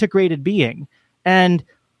an integrated being. And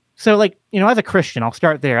so as a Christian, I'll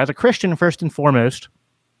start there. As a Christian, first and foremost,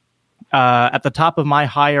 at the top of my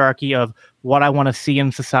hierarchy of what I want to see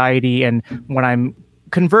in society, and when I'm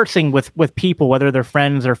conversing with people, whether they're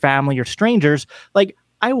friends or family or strangers,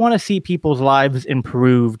 I want to see people's lives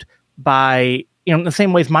improved by, in the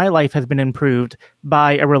same ways my life has been improved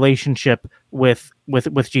by a relationship with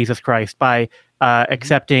Jesus Christ, by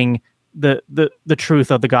accepting the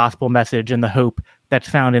truth of the gospel message and the hope that's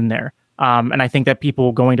found in there. And I think that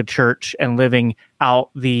people going to church and living out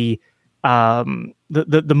the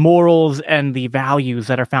morals and the values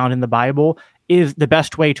that are found in the Bible is the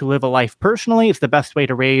best way to live a life personally. It's the best way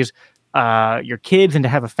to raise your kids and to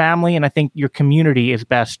have a family. And I think your community is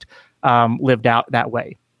best lived out that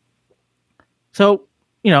way. So,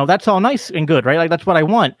 that's all nice and good, right? Like, that's what I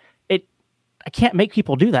want. I can't make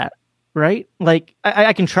people do that, right? Like,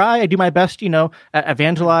 I can try, I do my best,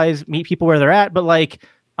 evangelize, meet people where they're at, but like,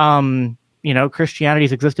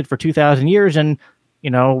 Christianity's existed for 2,000 years, and,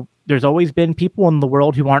 there's always been people in the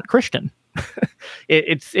world who aren't Christian.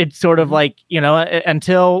 It's sort of like,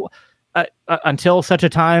 until such a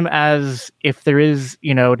time as, if there is,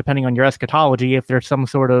 depending on your eschatology, if there's some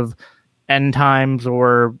sort of end times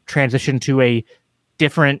or transition to a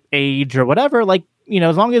different age or whatever, like,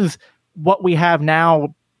 as long as what we have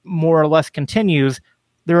now more or less continues,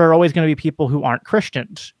 there are always going to be people who aren't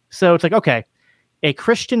Christians. So it's like, okay, a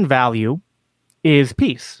Christian value is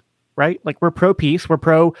peace, right? Like, we're pro peace, we're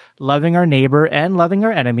pro loving our neighbor and loving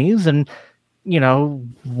our enemies, and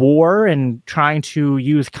war and trying to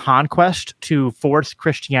use conquest to force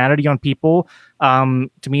Christianity on people, to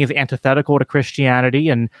me, is antithetical to Christianity.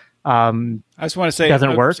 And I just want to say,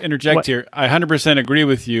 doesn't work. Interject here. I 100% agree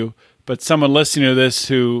with you, but someone listening to this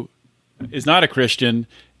who is not a Christian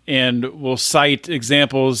and will cite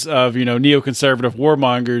examples of, neoconservative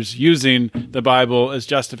warmongers using the Bible as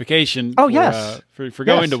justification for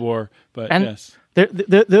going to war. But and yes.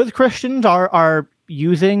 Those Christians are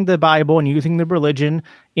using the Bible and using the religion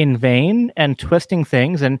in vain and twisting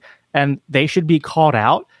things, and they should be called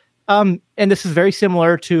out. And this is very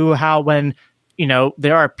similar to how when,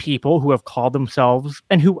 there are people who have called themselves,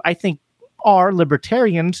 and who I think are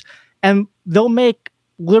libertarians, and they'll make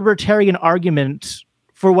libertarian arguments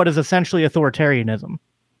for what is essentially authoritarianism.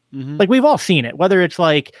 Mm-hmm. Like, we've all seen it, whether it's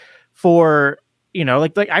like for,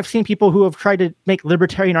 like I've seen people who have tried to make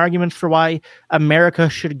libertarian arguments for why America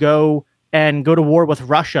should go to war with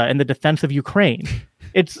Russia in the defense of Ukraine.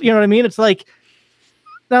 It's, what I mean? It's like,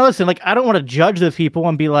 now listen, like, I don't want to judge those people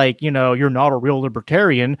and be like, you're not a real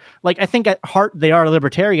libertarian. Like, I think at heart they are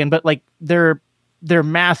libertarian, but like they're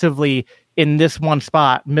massively in this one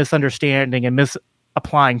spot misunderstanding and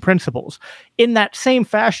misapplying principles. In that same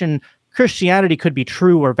fashion, Christianity could be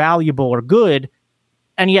true or valuable or good,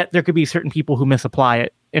 and yet there could be certain people who misapply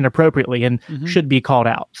it inappropriately and should be called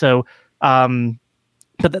out. So,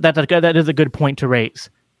 but that is a good point to raise.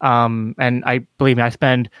 And believe me, I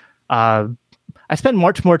spend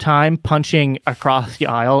much more time punching across the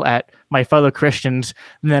aisle at my fellow Christians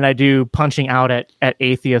than I do punching out at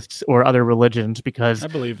atheists or other religions, because I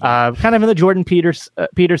believe that. Kind of in the Jordan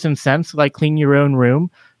Peterson sense, like, clean your own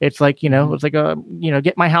room. It's like, it's like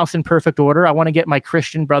get my house in perfect order. I want to get my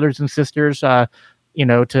Christian brothers and sisters, to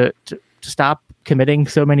stop committing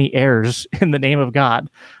so many errors in the name of God.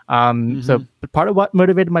 So part of what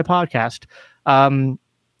motivated my podcast.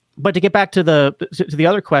 But to get back to the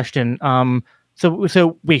other question,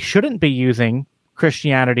 so we shouldn't be using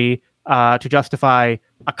Christianity to justify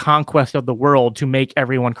a conquest of the world to make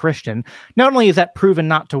everyone Christian. Not only is that proven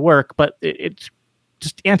not to work, but it's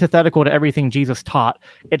just antithetical to everything Jesus taught.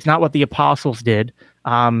 It's not what the apostles did.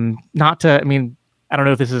 I don't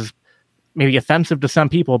know if this is maybe offensive to some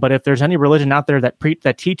people, but if there's any religion out there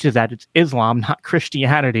that teaches that, it's Islam, not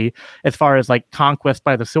Christianity, as far as like conquest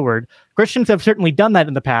by the sword. Christians have certainly done that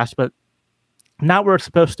in the past, but not what we're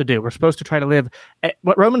supposed to do. We're supposed to try to live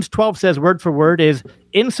what Romans 12 says word for word is,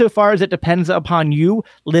 insofar as it depends upon you,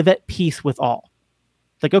 live at peace with all.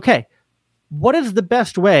 It's like, okay, what is the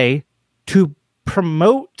best way to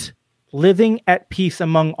promote living at peace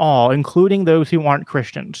among all, including those who aren't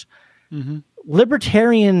Christians?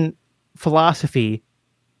 Libertarian philosophy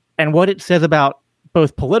and what it says about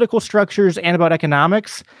both political structures and about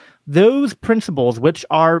economics, those principles, which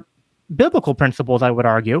are biblical principles, I would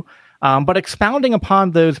argue, but expounding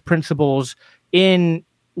upon those principles in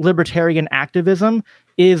libertarian activism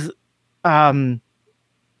is one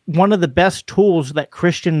of the best tools that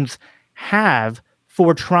Christians have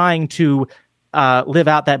for trying to live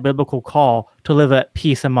out that biblical call to live at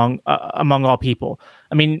peace among all people.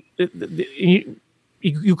 I mean,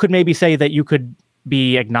 you could maybe say that you could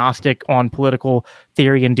be agnostic on political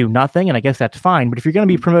theory and do nothing, and I guess that's fine. But if you're going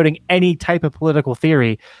to be promoting any type of political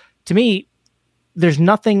theory, to me, there's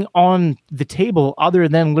nothing on the table other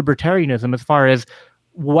than libertarianism as far as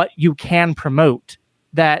what you can promote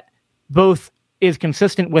that both is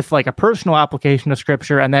consistent with like a personal application of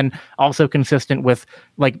scripture and then also consistent with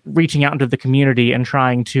like reaching out into the community and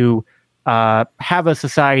trying to have a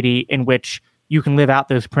society in which you can live out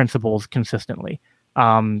those principles consistently.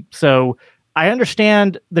 So I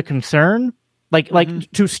understand the concern,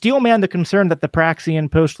 Like to steelman the concern that the Praxian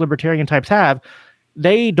post-libertarian types have,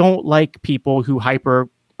 they don't like people who hyper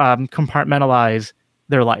compartmentalize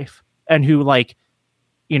their life and who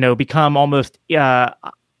become almost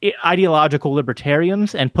ideological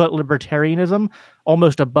libertarians and put libertarianism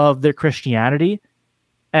almost above their Christianity.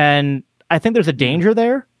 And I think there's a danger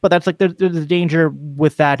there, but that's there's a danger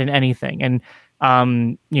with that in anything. And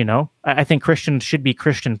I think Christians should be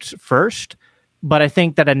Christians first, but I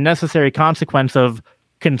think that a necessary consequence of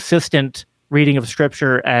consistent reading of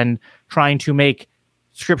Scripture and trying to make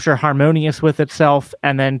Scripture harmonious with itself,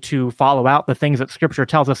 and then to follow out the things that Scripture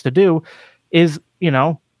tells us to do, is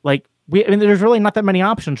there's really not that many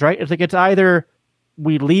options, right? It's either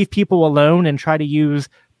we leave people alone and try to use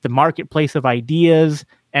the marketplace of ideas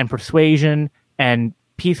and persuasion and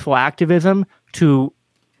peaceful activism to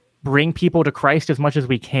bring people to Christ as much as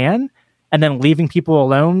we can, and then leaving people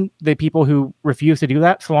alone, the people who refuse to do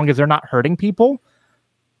that, so long as they're not hurting people,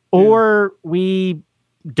 or we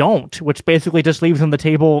don't, which basically just leaves on the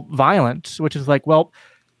table violence, which is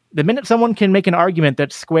the minute someone can make an argument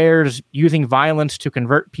that squares using violence to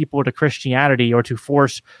convert people to Christianity or to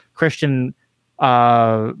force Christian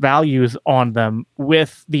values on them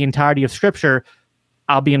with the entirety of Scripture,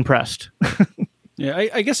 I'll be impressed. Yeah,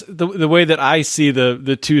 I guess the way that I see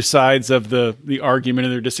the two sides of the argument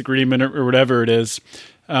or their disagreement or whatever it is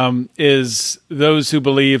those who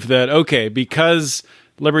believe that, okay, because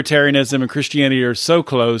libertarianism and Christianity are so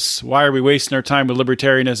close, why are we wasting our time with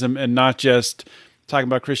libertarianism and not just talking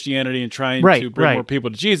about Christianity and trying to bring more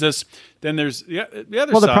people to Jesus? Then there's the other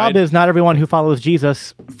side. Well, the problem is not everyone who follows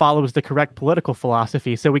Jesus follows the correct political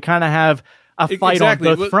philosophy. So we kind of have a fight on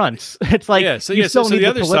both fronts. It's so the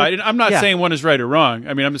other side, and I'm not saying one is right or wrong.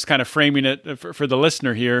 I mean, I'm just kind of framing it for the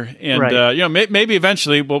listener here. And, maybe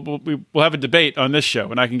eventually we'll have a debate on this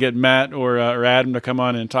show, and I can get Matt or Adam to come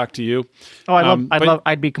on and talk to you. Oh,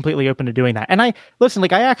 I'd be completely open to doing that. And I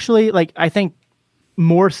actually I think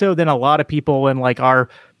more so than a lot of people in our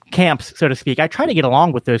camps, so to speak, I try to get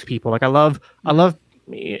along with those people. I love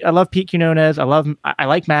Pete Quinones. I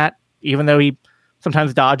like Matt, even though he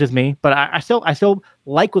sometimes dodges me, but I still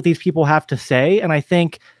like what these people have to say. And I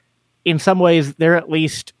think in some ways they're at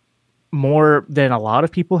least more than a lot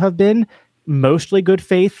of people have been, mostly good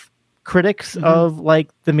faith critics of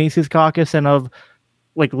the Mises Caucus and of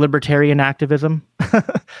libertarian activism,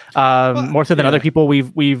 more so than other people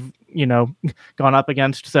we've gone up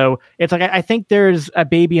against. So it's I think there's a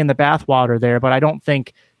baby in the bathwater there, but I don't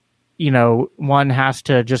think one has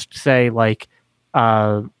to just say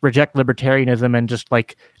reject libertarianism and just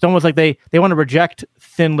it's almost they want to reject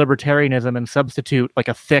thin libertarianism and substitute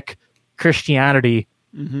a thick Christianity,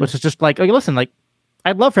 which is just listen,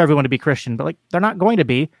 I'd love for everyone to be Christian, but they're not going to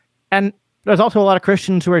be. And there's also a lot of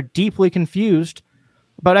Christians who are deeply confused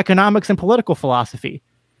about economics and political philosophy.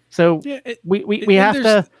 So we have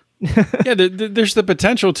to there's the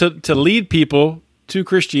potential to lead people to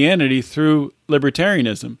Christianity through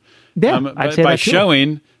libertarianism. By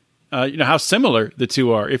showing how similar the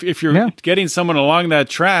two are. If you're getting someone along that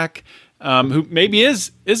track who maybe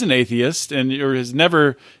is an atheist or has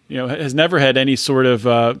never had any sort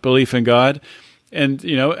of belief in God, and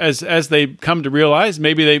as they come to realize,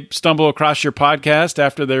 maybe they stumble across your podcast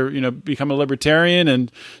after they're become a libertarian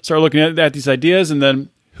and start looking at these ideas, and then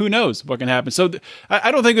who knows what can happen. So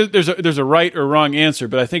I don't think there's a right or wrong answer,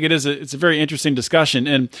 but I think it's a very interesting discussion,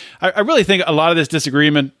 and I really think a lot of this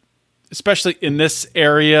disagreement, especially in this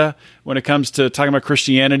area, when it comes to talking about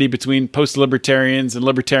Christianity between post-libertarians and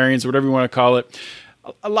libertarians, or whatever you want to call it,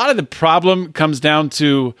 a lot of the problem comes down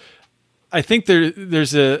to, I think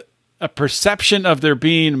there's a perception of there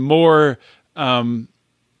being more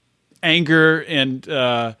anger and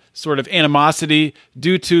sort of animosity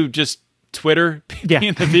due to just Twitter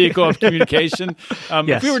being the vehicle of communication.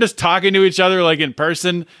 If we were just talking to each other in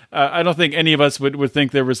person, I don't think any of us would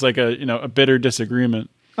think there was a bitter disagreement.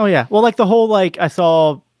 Oh yeah. Well, the whole, I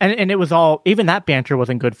saw, and it was all, even that banter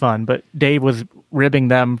wasn't good fun, but Dave was ribbing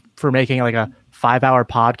them for making a 5-hour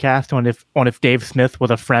podcast on if Dave Smith was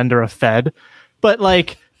a friend or a Fed. But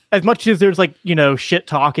as much as there's shit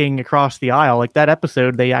talking across the aisle, that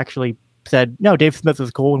episode, they actually said, no, Dave Smith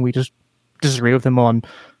is cool, and we just disagree with him on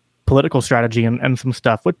political strategy and some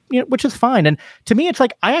stuff, which is fine. And to me, it's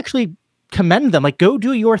I actually commend them. Go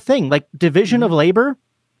do your thing. Division of labor,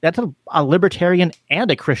 that's a libertarian and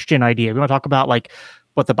a Christian idea. We want to talk about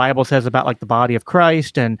what the Bible says about the body of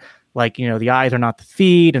Christ, and the eyes are not the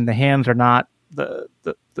feet and the hands are not the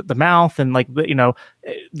mouth, and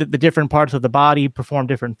the different parts of the body perform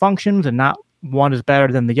different functions, and not one is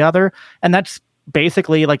better than the other. And that's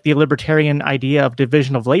basically like the libertarian idea of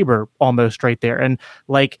division of labor almost right there. And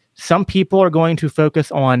like some people are going to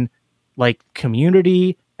focus on like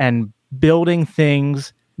community and building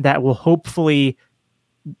things that will hopefully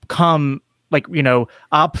come like, that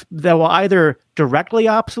will either directly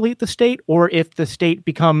obsolete the state, or if the state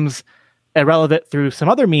becomes irrelevant through some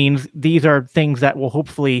other means, these are things that will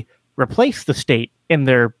hopefully replace the state in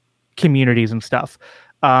their communities and stuff.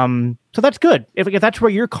 So that's good. If that's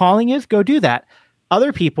where your calling is, go do that.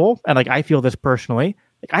 Other people, and like I feel this personally,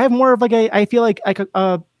 like I have more of like I feel like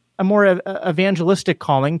a more evangelistic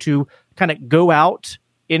calling to kind of go out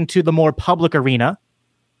into the more public arena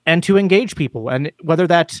and to engage people. And whether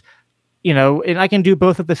that's, and I can do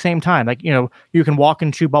both at the same time. Like, you can walk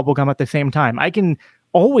and chew bubblegum at the same time. I can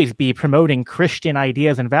always be promoting Christian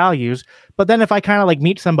ideas and values. But then if I kind of like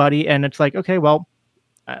meet somebody and it's like, okay, well,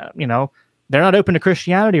 they're not open to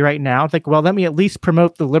Christianity right now. It's like, well, let me at least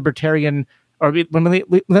promote the libertarian, or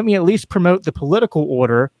let me at least promote the political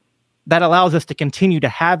order that allows us to continue to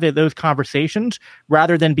have those conversations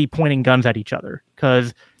rather than be pointing guns at each other.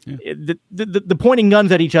 Because the pointing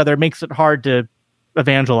guns at each other makes it hard to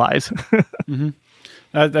evangelize. Mm-hmm.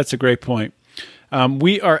 That's a great point.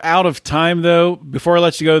 We are out of time, though. Before I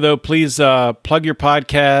let you go, though, please plug your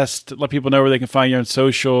podcast, let people know where they can find you on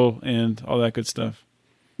social and all that good stuff.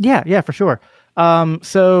 Yeah, for sure.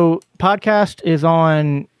 So podcast is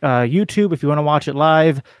on YouTube if you want to watch it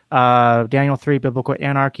live. Daniel 3 Biblical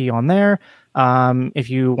Anarchy on there. If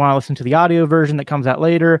you want to listen to the audio version that comes out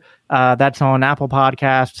later, that's on Apple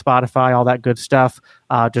Podcasts, Spotify, all that good stuff.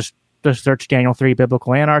 Just search Daniel 3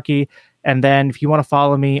 Biblical Anarchy. And then if you want to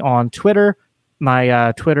follow me on Twitter,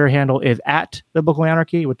 my Twitter handle is @Biblical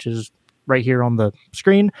Anarchy, which is right here on the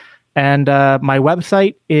screen. And my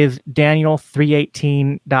website is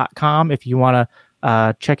daniel318.com if you want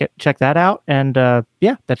to check that out. And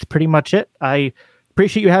that's pretty much it. I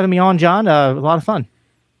appreciate you having me on, John. A lot of fun.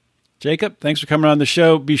 Jacob, thanks for coming on the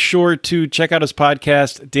show. Be sure to check out his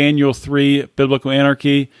podcast, Daniel 3 Biblical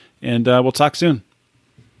Anarchy, and we'll talk soon.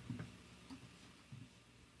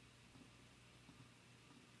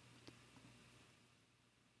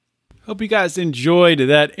 Hope you guys enjoyed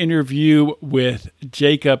that interview with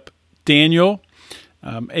Jacob Daniel,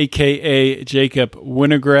 a.k.a. Jacob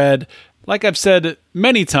Winograd. Like I've said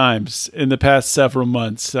many times in the past several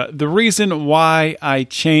months, the reason why I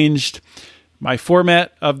changed my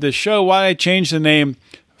format of this show, why I changed the name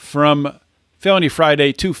from Felony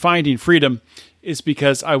Friday to Finding Freedom, is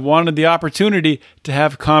because I wanted the opportunity to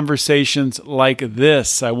have conversations like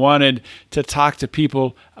this. I wanted to talk to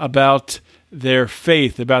people about their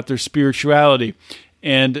faith, about their spirituality.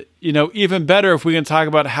 And, even better if we can talk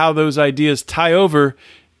about how those ideas tie over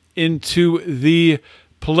into the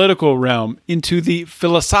political realm, into the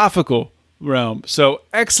philosophical realm. So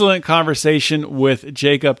excellent conversation with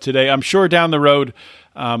Jacob today. I'm sure down the road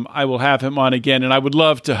I will have him on again, and I would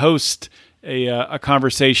love to host a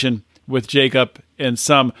conversation with Jacob and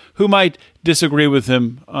some who might disagree with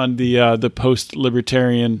him on the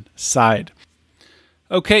post-libertarian side.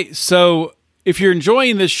 Okay, so if you're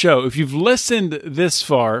enjoying this show, if you've listened this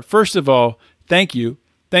far, first of all, thank you.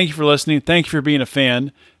 Thank you for listening. Thank you for being a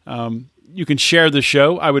fan. You can share the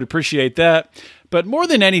show. I would appreciate that. But more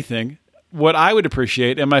than anything, what I would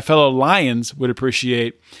appreciate, and my fellow Lions would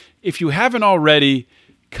appreciate, if you haven't already,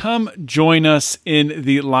 come join us in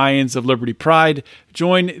the Lions of Liberty Pride.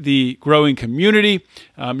 Join the growing community.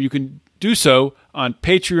 You can do so on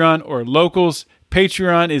Patreon or Locals.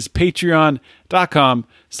 Patreon is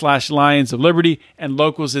patreon.com/Lions of Liberty, and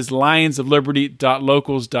Locals is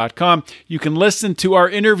lionsofliberty.locals.com. You can listen to our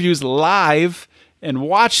interviews live and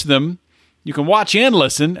watch them. You can watch and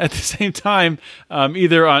listen at the same time,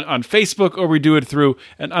 either on Facebook, or we do it through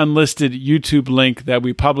an unlisted YouTube link that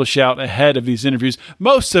we publish out ahead of these interviews.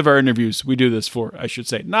 Most of our interviews we do this for, I should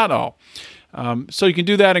say, not all. So you can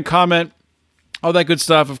do that and comment, all that good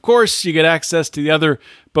stuff. Of course, you get access to the other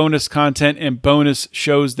bonus content and bonus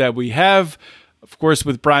shows that we have. Of course,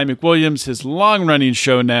 with Brian McWilliams, his long-running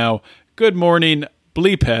show now, Good Morning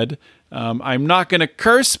Bleephead. I'm not going to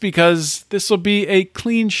curse because this will be a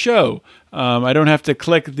clean show. I don't have to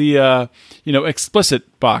click the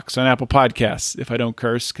explicit box on Apple Podcasts if I don't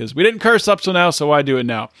curse, because we didn't curse up till now, so why do it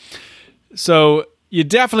now? So you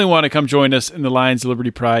definitely want to come join us in the Lions of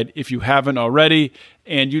Liberty Pride if you haven't already,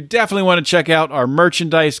 and you definitely want to check out our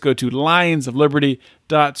merchandise. Go to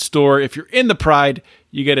lionsofliberty.store. If you're in the Pride,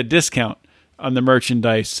 you get a discount on the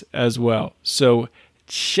merchandise as well. So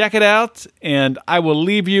check it out, and I will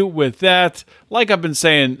leave you with that. Like I've been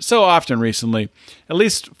saying so often recently, at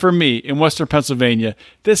least for me in Western Pennsylvania,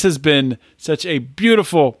 this has been such a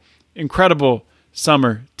beautiful, incredible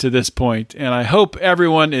summer to this point. And I hope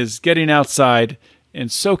everyone is getting outside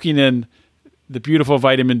and soaking in the beautiful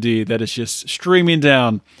vitamin D that is just streaming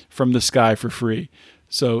down from the sky for free.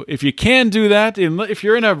 So if you can do that, and if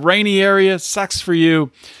you're in a rainy area, sucks for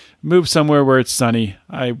you, move somewhere where it's sunny.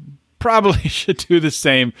 I probably should do the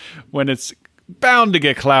same when it's bound to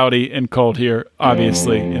get cloudy and cold here,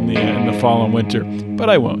 obviously, in the fall and winter, but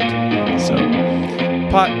I won't. So,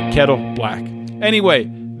 pot, kettle, black. Anyway,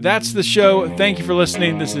 that's the show. Thank you for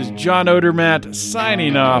listening. This is John Odermatt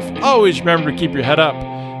signing off. Always remember to keep your head up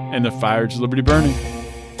and the fire to liberty burning.